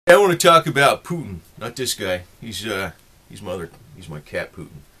I want to talk about Putin, not this guy. He's my cat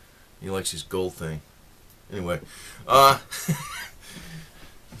Putin. He likes his gold thing. Anyway, it's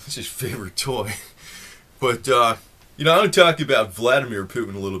his favorite toy. But I want to talk about Vladimir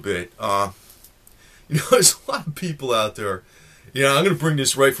Putin a little bit. There's a lot of people out there. I'm going to bring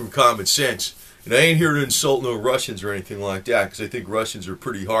this right from common sense. And I ain't here to insult no Russians or anything like that, because I think Russians are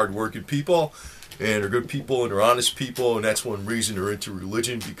pretty hard-working people, and they're good people, and they're honest people, and that's one reason they're into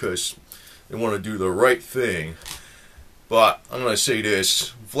religion, because they want to do the right thing. But I'm going to say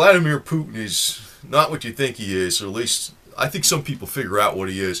this. Vladimir Putin is not what you think he is, or at least I think some people figure out what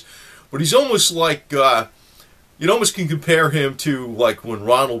he is. But he's almost like, you almost can compare him to like when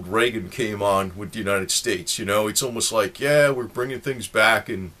Ronald Reagan came on with the United States. It's almost like, yeah, we're bringing things back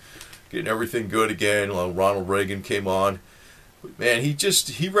and getting everything good again. Ronald Reagan came on. But man,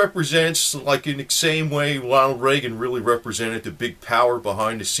 he represents, like in the same way Ronald Reagan really represented the big power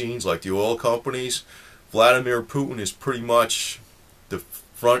behind the scenes, like the oil companies. Vladimir Putin is pretty much the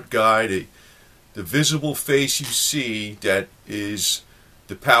front guy, the visible face you see that is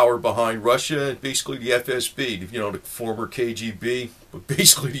the power behind Russia, and basically the FSB, the former KGB. But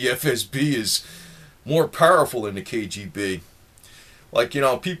basically the FSB is more powerful than the KGB. Like,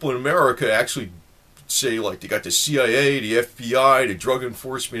 people in America actually say, like, they got the CIA, the FBI, the Drug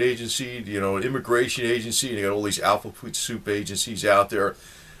Enforcement Agency, an immigration agency, and they got all these alphabet soup agencies out there.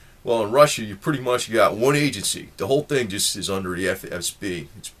 Well, in Russia, you pretty much got one agency. The whole thing just is under the FSB.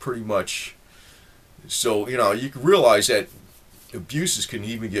 It's pretty much... So, you can realize that abuses can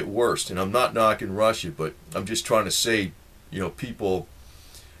even get worse. And I'm not knocking Russia, but I'm just trying to say, people...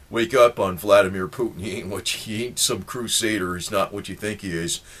 Wake up on Vladimir Putin. He ain't some crusader. He's not what you think he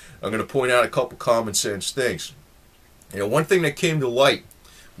is. I'm going to point out a couple common sense things. One thing that came to light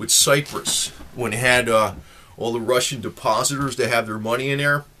with Cyprus, when it had all the Russian depositors that have their money in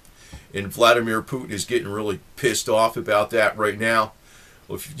there, and Vladimir Putin is getting really pissed off about that right now.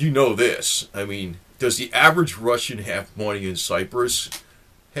 Well, if you know this, I mean, does the average Russian have money in Cyprus?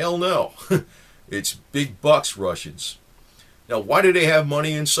 Hell no. It's big bucks Russians. Now, why do they have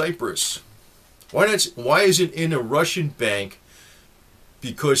money in Cyprus? Why is it in a Russian bank?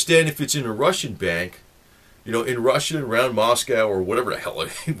 Because then if it's in a Russian bank, in Russia, around Moscow, or whatever the hell,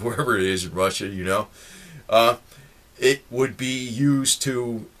 wherever it is in Russia, it would be used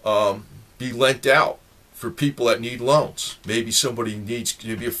to be lent out for people that need loans. Maybe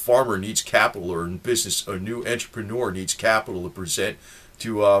maybe a farmer needs capital, or in business, a new entrepreneur needs capital to present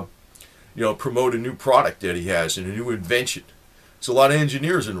to, promote a new product that he has and a new invention. There's a lot of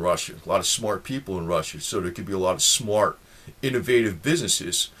engineers in Russia, a lot of smart people in Russia, so there could be a lot of smart, innovative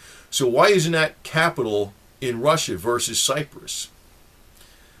businesses. So why isn't that capital in Russia versus Cyprus?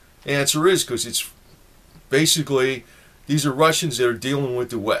 The answer is because it's basically, these are Russians that are dealing with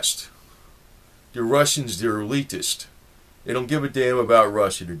the West. They're Russians, they're elitist. They don't give a damn about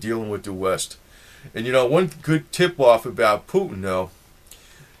Russia, they're dealing with the West. And one good tip-off about Putin, though,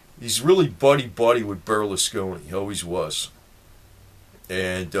 he's really buddy-buddy with Berlusconi. He always was.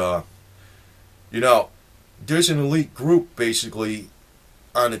 And, there's an elite group, basically,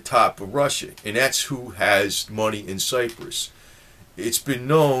 on the top of Russia. And that's who has money in Cyprus. It's been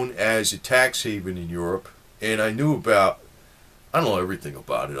known as a tax haven in Europe. And I don't know everything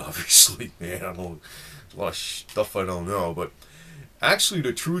about it, obviously, man. I don't know, there's a lot of stuff I don't know. But actually,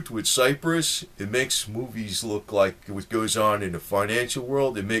 the truth with Cyprus, it makes movies look like what goes on in the financial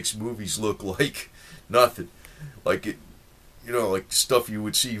world. It makes movies look like nothing. Like like stuff you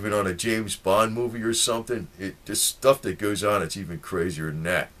would see even on a James Bond movie or something. The stuff that goes on, it's even crazier than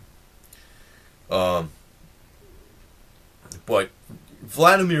that. But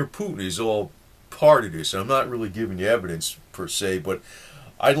Vladimir Putin is all part of this. I'm not really giving you evidence per se, but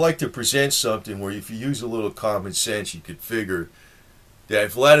I'd like to present something where if you use a little common sense, you could figure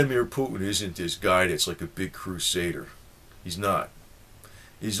that Vladimir Putin isn't this guy that's like a big crusader. He's not.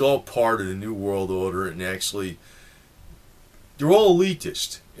 He's all part of the New World Order, and actually, they're all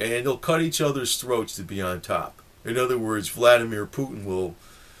elitist, and they'll cut each other's throats to be on top. In other words, Vladimir Putin will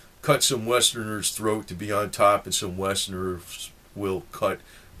cut some Westerners' throat to be on top, and some Westerners will cut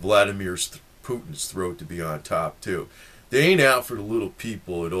Vladimir Putin's throat to be on top, too. They ain't out for the little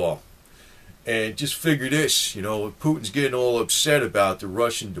people at all. And just figure this, Putin's getting all upset about the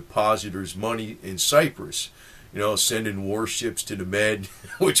Russian depositors' money in Cyprus. Sending warships to the Med,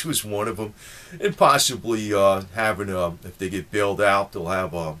 which was one of them, and possibly having if they get bailed out, they'll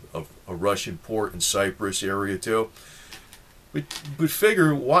have a Russian port in Cyprus area too. But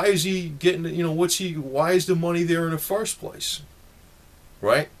figure, why is he getting? Why is the money there in the first place?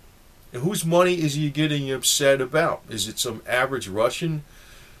 Right? And whose money is he getting upset about? Is it some average Russian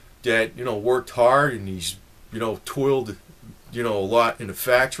that, you know, worked hard and he's, you know, toiled, you know, a lot in a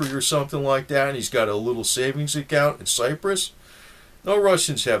factory or something like that, and he's got a little savings account in Cyprus. No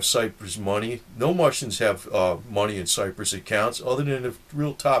Russians have Cyprus money. No Russians have money in Cyprus accounts other than the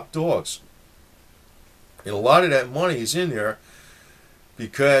real top dogs. And a lot of that money is in there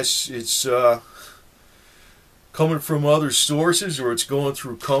because it's coming from other sources, or it's going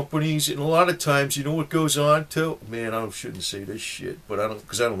through companies. And a lot of times, you know what goes on too? Man, I shouldn't say this shit, but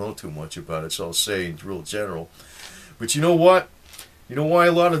because I don't know too much about it, so I'll say in real general. But you know what? You know why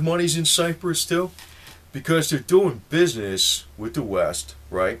a lot of money's in Cyprus too? Because they're doing business with the West,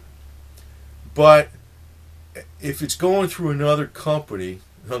 right? But if it's going through another company,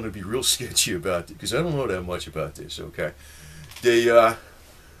 I'm going to be real sketchy about it because I don't know that much about this, okay?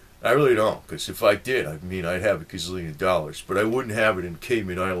 I really don't, because if I did, I mean, I'd have a gazillion dollars, but I wouldn't have it in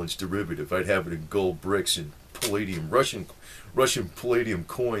Cayman Islands derivative. I'd have it in gold bricks and palladium, Russian palladium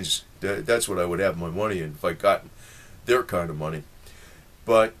coins. That's what I would have my money in if I got their kind of money.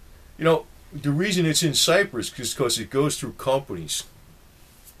 But, you know, the reason it's in Cyprus is because it goes through companies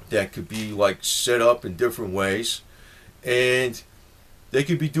that could be like set up in different ways, and they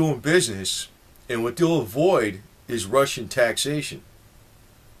could be doing business, and what they'll avoid is Russian taxation.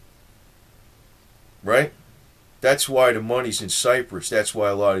 Right? That's why the money's in Cyprus. That's why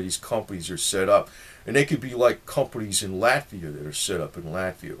a lot of these companies are set up. And they could be like companies in Latvia that are set up in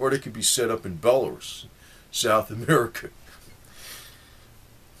Latvia. Or they could be set up in Belarus, South America.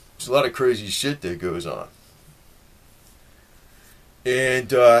 There's a lot of crazy shit that goes on.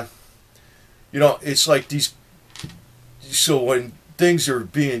 And, you know, it's like these... So when things are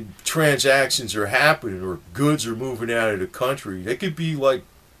being... transactions are happening, or goods are moving out of the country, they could be like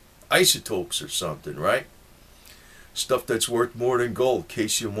isotopes or something, right? Stuff that's worth more than gold,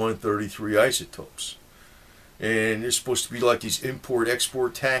 Caesium-133 isotopes. And there's supposed to be like these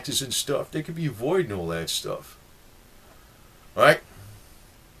import-export taxes and stuff. They could be avoiding all that stuff. Right?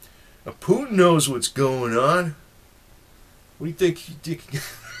 Now, Putin knows what's going on. What do you think?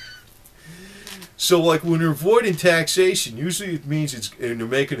 So, like, when they're avoiding taxation, usually it means and they're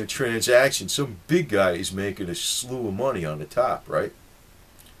making a transaction. Some big guy is making a slew of money on the top, right?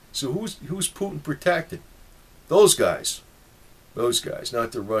 So who's Putin protecting? Those guys. Those guys,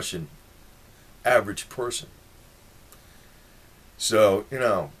 not the Russian average person. So, you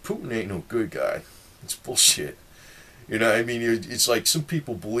know, Putin ain't no good guy. It's bullshit. You know, I mean, it's like some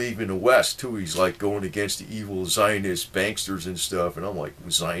people believe in the West, too. He's like going against the evil Zionist banksters and stuff. And I'm like,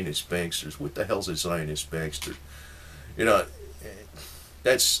 Zionist banksters? What the hell's a Zionist bankster? You know,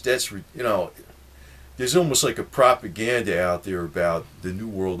 that's you know... There's almost like a propaganda out there about the New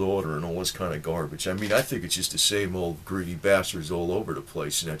World Order and all this kind of garbage. I mean, I think it's just the same old greedy bastards all over the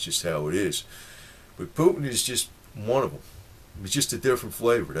place, and that's just how it is. But Putin is just one of them. It's just a different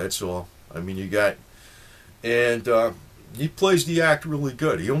flavor, that's all. I mean, you got... And he plays the act really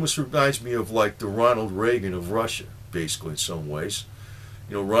good. He almost reminds me of like the Ronald Reagan of Russia, basically, in some ways.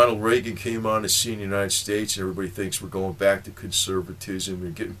 You know, Ronald Reagan came on the scene in the United States, and everybody thinks we're going back to conservatism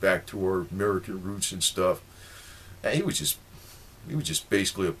and getting back to our American roots and stuff. And he was just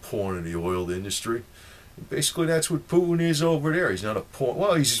basically a pawn in the oil industry. And basically, that's what Putin is over there. He's not a pawn.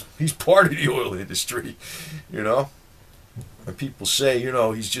 Well, he's part of the oil industry, you know. And people say, you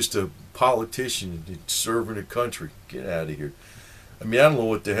know, he's just a politician serving the country. Get out of here. I mean, I don't know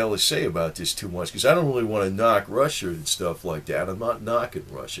what the hell to say about this too much, because I don't really want to knock Russia and stuff like that. I'm not knocking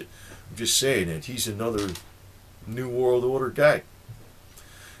Russia. I'm just saying that he's another New World Order guy.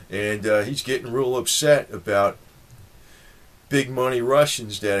 And he's getting real upset about big money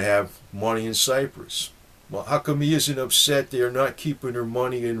Russians that have money in Cyprus. Well, how come he isn't upset they're not keeping their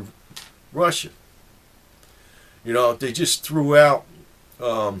money in Russia? You know, they just threw out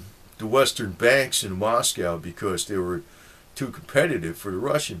the Western banks in Moscow because they were too competitive for the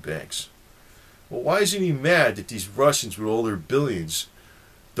Russian banks. Well, why isn't he mad that these Russians with all their billions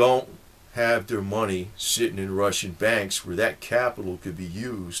don't have their money sitting in Russian banks where that capital could be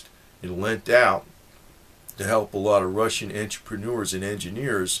used and lent out to help a lot of Russian entrepreneurs and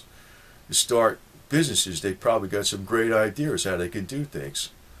engineers to start businesses? They probably got some great ideas how they can do things.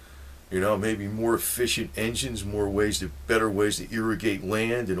 You know, maybe more efficient engines, better ways to irrigate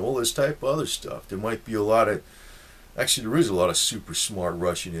land and all this type of other stuff. There might be a lot of Actually, there is a lot of super smart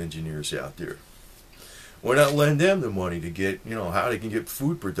Russian engineers out there. Why not lend them the money to get, you know, how they can get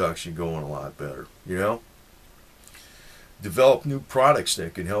food production going a lot better, you know? Develop new products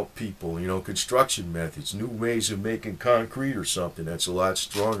that can help people, you know, construction methods, new ways of making concrete or something that's a lot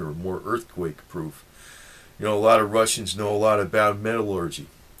stronger, more earthquake proof. You know, a lot of Russians know a lot about metallurgy.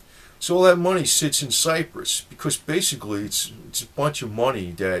 So all that money sits in Cyprus because basically it's a bunch of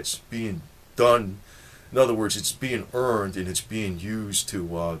money that's being done. In other words, it's being earned and it's being used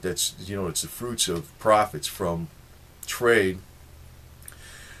to it's the fruits of profits from trade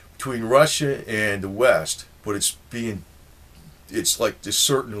between Russia and the West. But it's like this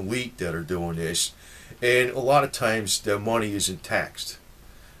certain elite that are doing this, and a lot of times that money isn't taxed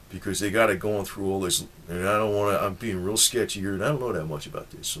because they got it going through all this. And I don't want to. I'm being real sketchy here, and I don't know that much about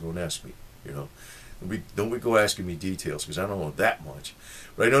this, so don't ask me. Don't go asking me details because I don't know that much.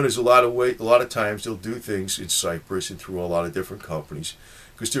 But I know there's a lot of times they'll do things in Cyprus and through a lot of different companies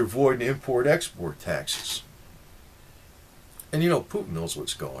because they're avoiding import-export taxes. And Putin knows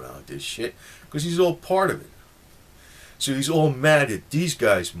what's going on with this shit because he's all part of it. So he's all mad that these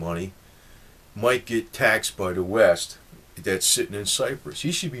guys' money might get taxed by the West that's sitting in Cyprus.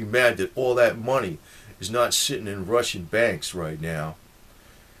 He should be mad that all that money is not sitting in Russian banks right now,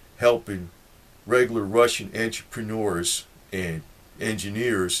 helping regular Russian entrepreneurs and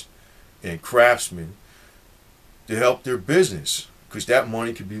engineers and craftsmen to help their business, because that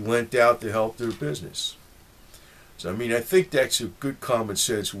money could be lent out to help their business. So I think that's a good common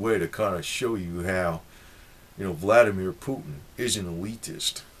sense way to kind of show you how Vladimir Putin is an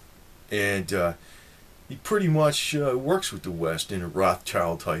elitist, and he pretty much works with the West in the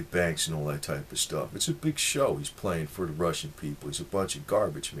Rothschild type banks and all that type of stuff. It's a big show he's playing for the Russian people. He's a bunch of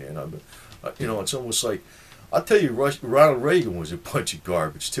garbage, man. It's almost like, I'll tell you, Ronald Reagan was a bunch of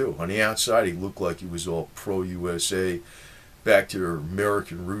garbage too. On the outside, he looked like he was all pro-USA, back to their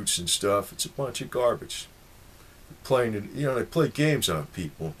American roots and stuff. It's a bunch of garbage. Playing it, they play games on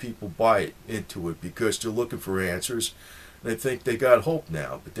people, and people buy into it because they're looking for answers. And they think they got hope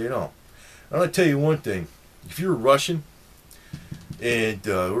now, but they don't. And I'll tell you one thing: if you're a Russian, and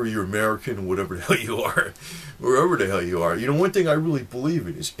or you're American, or whatever the hell you are, wherever the hell you are, one thing I really believe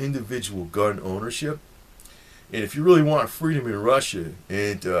in is individual gun ownership. And if you really want freedom in Russia,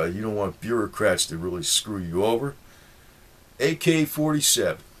 and you don't want bureaucrats to really screw you over,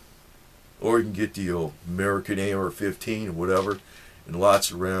 AK-47. Or you can get the old American AR-15 or whatever, and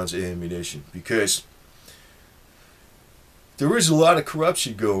lots of rounds of ammunition. Because there is a lot of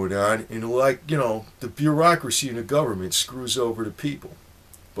corruption going on, and the bureaucracy in the government screws over the people.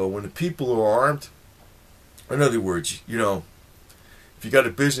 But when the people are armed, in other words, if you got a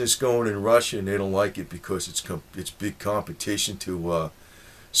business going in Russia and they don't like it because it's big competition to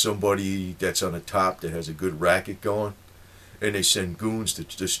somebody that's on the top that has a good racket going, and they send goons to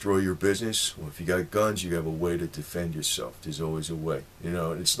destroy your business. Well, if you got guns, you have a way to defend yourself. There's always a way. And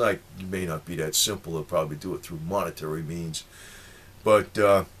it's like, you may not be that simple. They'll probably do it through monetary means. But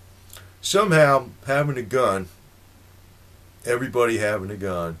somehow, having a gun, everybody having a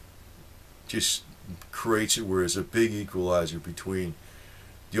gun, just creates it where it's a big equalizer between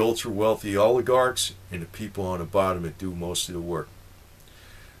the ultra-wealthy oligarchs and the people on the bottom that do most of the work.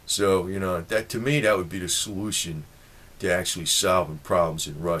 So, that to me, that would be the solution to actually solving problems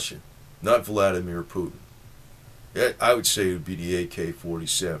in Russia. Not Vladimir Putin. I would say it would be the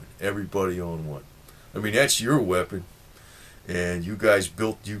AK-47. Everybody own one. That's your weapon. And you guys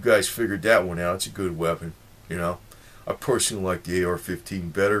figured that one out. It's a good weapon. I personally like the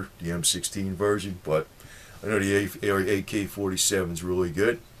AR-15 better, the M16 version, but I know the AK-47 is really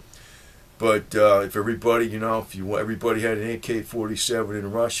good. But if everybody, everybody had an AK-47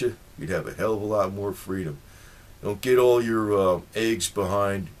 in Russia, you'd have a hell of a lot more freedom. Don't get all your eggs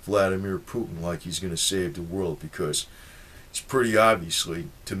behind Vladimir Putin like he's going to save the world, because it's pretty obviously,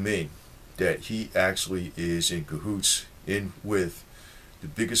 to me, that he actually is in cahoots with the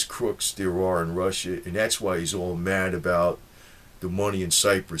biggest crooks there are in Russia, and that's why he's all mad about the money in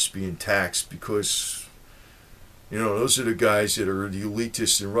Cyprus being taxed, because those are the guys that are the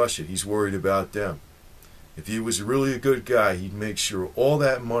elitists in Russia. He's worried about them. If he was really a good guy, he'd make sure all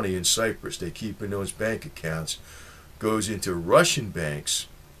that money in Cyprus they keep in those bank accounts goes into Russian banks,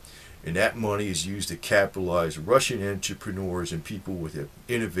 and that money is used to capitalize Russian entrepreneurs and people with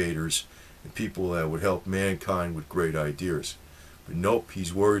innovators and people that would help mankind with great ideas. But nope,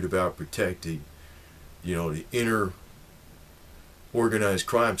 he's worried about protecting, the inner organized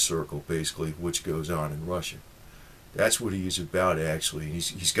crime circle, basically, which goes on in Russia. That's what he is about, actually.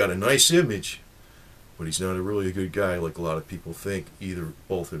 He's got a nice image, but he's not really a good guy like a lot of people think,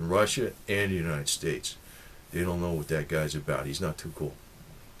 both in Russia and the United States. They don't know what that guy's about. He's not too cool.